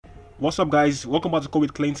What's up, guys? Welcome back to Code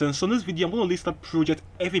with Clinton. So in this video, I'm going to list a project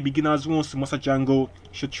every beginner who wants to master Django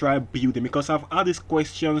should try building, because I've had these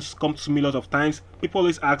questions come to me a lot of times. People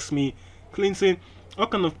always ask me, Clinton, what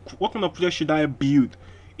kind of project should I build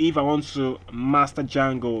if I want to master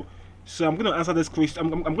Django? So I'm going to answer this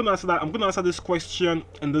question. I'm going to answer that. I'm going to answer this question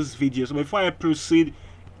in this video. So before I proceed,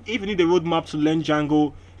 if you need a roadmap to learn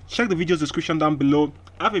Django, check the video's description down below.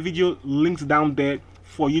 I have a video linked down there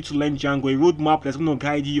for you to learn Django, a roadmap that's going to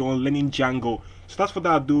guide you on learning Django. So that's what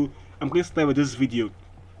I'll do. I'm going to start with this video.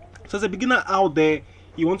 So as a beginner out there,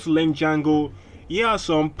 you want to learn Django, here are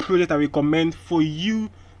some projects I recommend for you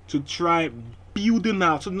to try building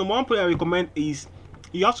out. So the number one project I recommend is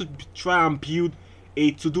you have to try and build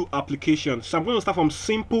a to-do application. So I'm going to start from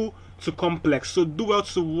simple to complex. So do well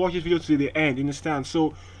to watch this video to the end, you understand?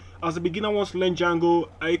 So as a beginner wants to learn Django,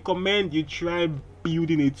 I recommend you try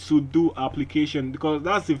building a to-do application, because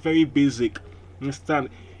that's the very basic. Understand?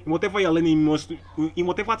 In whatever you're learning, in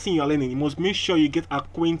whatever thing you're learning, you must make sure you get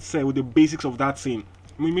acquainted with the basics of that thing.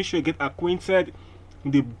 Make sure you get acquainted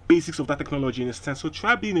with the basics of that technology. Understand? So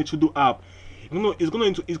try building a to-do app. It's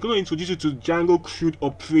going to introduce you to Django CRUD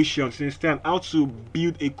operations. Understand? How to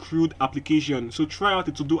build a CRUD application. So try out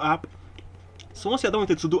a to-do app. So once you're done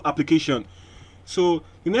with a to-do application, so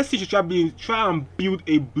the next thing you should try and build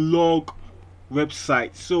a blog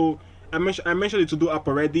website. So I mentioned the to-do app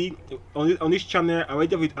already on this channel. I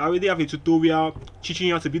already have a tutorial teaching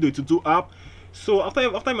you how to build a to-do app. So after you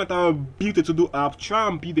build a to-do app, try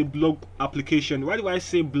and build a blog application. Why do I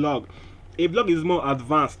say blog? A blog is more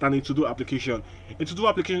advanced than a to-do application. A to-do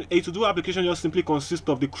application just simply consists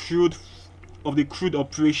of the CRUD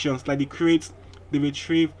operations, like the create, the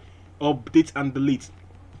retrieve, update, and delete.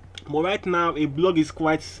 But right now, a blog is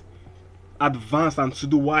quite advanced and to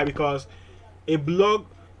do. Why? Because a blog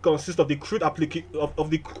consists of the CRUD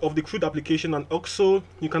CRUD application, and also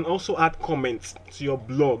you can also add comments to your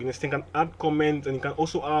blog. You can add comments, and you can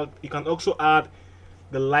also add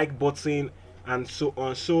the like button and so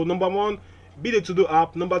on. So number one, build a to-do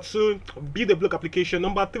app. Number two, build a blog application.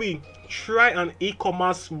 Number three, try an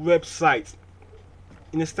e-commerce website.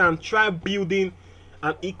 Understand? Try building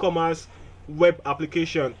an e-commerce web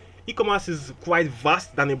application. E-commerce is quite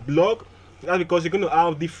vast than a blog. That's because you're going to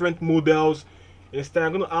have different models. You're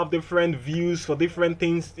going to have different views for different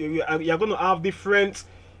things. You're going to have different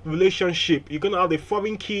relationship. You're going to have the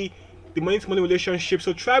foreign key, the money-to-money relationship.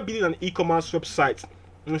 So try building an e-commerce website.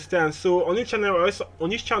 Understand? So on this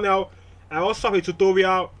channel, I also have a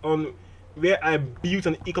tutorial on where I built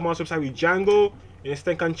an e-commerce website with Django. You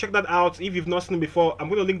understand? Can check that out if you've not seen it before. I'm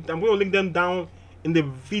going to link them down in the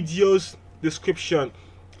video's description.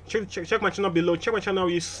 Check my channel below. Check my channel.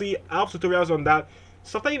 You see I have tutorials on that.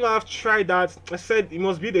 So after you have tried that, I said you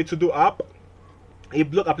must build a to-do app, a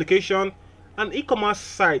blog application, an e-commerce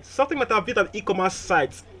site. Something might have built an e-commerce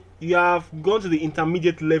site. You have gone to the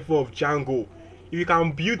intermediate level of Django. If you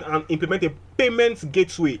can build and implement a payment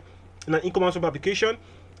gateway in an e-commerce web application,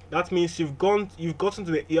 that means you've gone to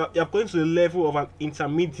the level of an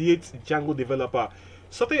intermediate Django developer.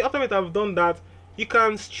 So after you have done that, you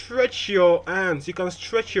can stretch your hands, you can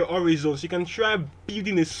stretch your horizons, you can try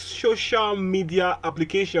building a social media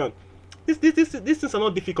application. These things are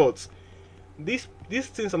not difficult. These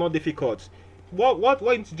things are not difficult. What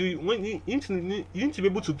you need to do, you need to be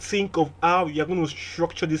able to think of how you're going to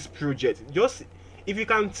structure this project. Just if you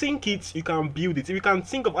can think it, you can build it. If you can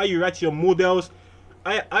think of how you write your models,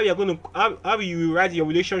 how you write your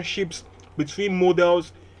relationships between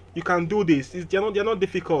models, you can do this. They're not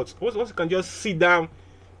difficult. Once you can just sit down,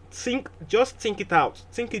 think it out,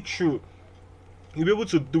 think it through, you'll be able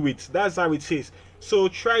to do it. That's how it is. So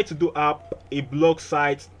try to do app, a blog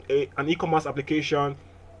site, an e-commerce application,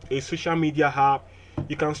 a social media app.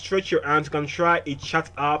 You can stretch your hands. You can try a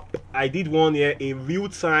chat app. I did one here, a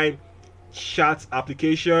real-time chat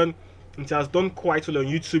application. It has done quite well on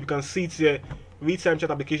YouTube. You can see it here, real-time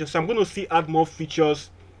chat application. So I'm going to add more features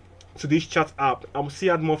to this chat app. I'm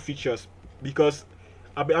add more features, because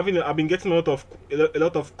I've been getting a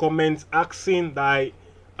lot of comments asking that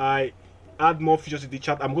I add more features to the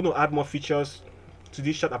chat. I'm going to add more features to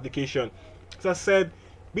this chat application. So I said,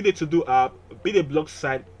 build a to-do app, build a blog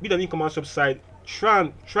site, build an e-commerce website, try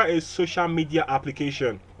a social media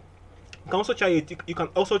application. You can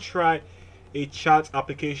also try a chat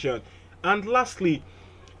application. And lastly,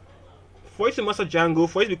 for you to master Django,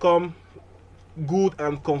 for you to become good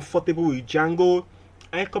and comfortable with Django,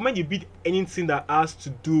 I recommend you build anything that has to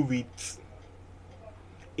do with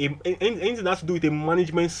a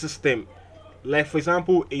management system, like for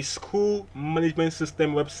example a school management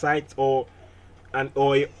system website, or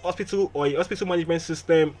a hospital management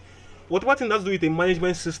system. whatever thing that's to do with a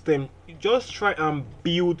management system, just try and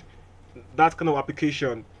build that kind of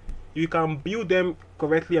application. You can build them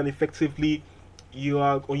correctly and effectively. You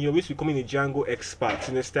are on your way to becoming a Django expert. You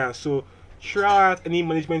understand? So try out any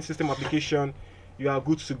management system application. You are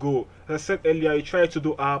good to go. As I said earlier, you try a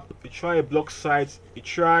Todo app, you try a blog site, you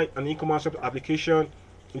try an e-commerce application,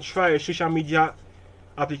 you try a social media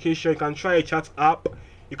application, you can try a chat app,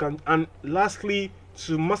 you can, and lastly,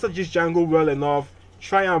 to master this Django well enough,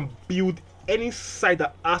 try and build any site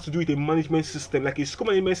that has to do with a management system, like a school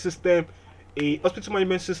management system, a hospital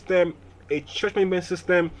management system, a church management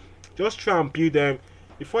system. Just try and build them.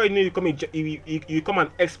 Before you know, you become an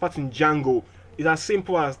expert in Django. It's as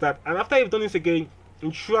simple as that. And after you've done this again,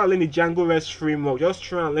 you try and learn the Django REST framework. Just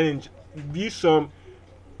try and learn, do some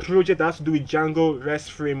project that has to do with Django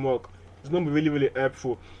REST framework. It's going to be really, really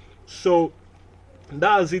helpful. So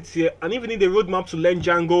that's it here. And if you need a roadmap to learn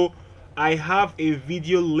Django, I have a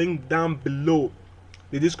video link down below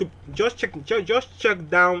the description. Just check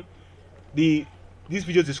down this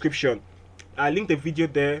video description. I linked the video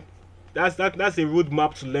there. That's a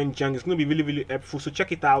roadmap to learn Django. It's going to be really, really helpful. So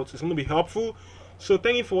check it out. It's going to be helpful. So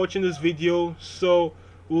thank you for watching this video. So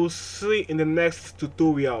we'll see in the next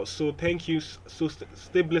tutorial. So thank you. So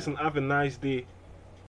stay blessed and have a nice day.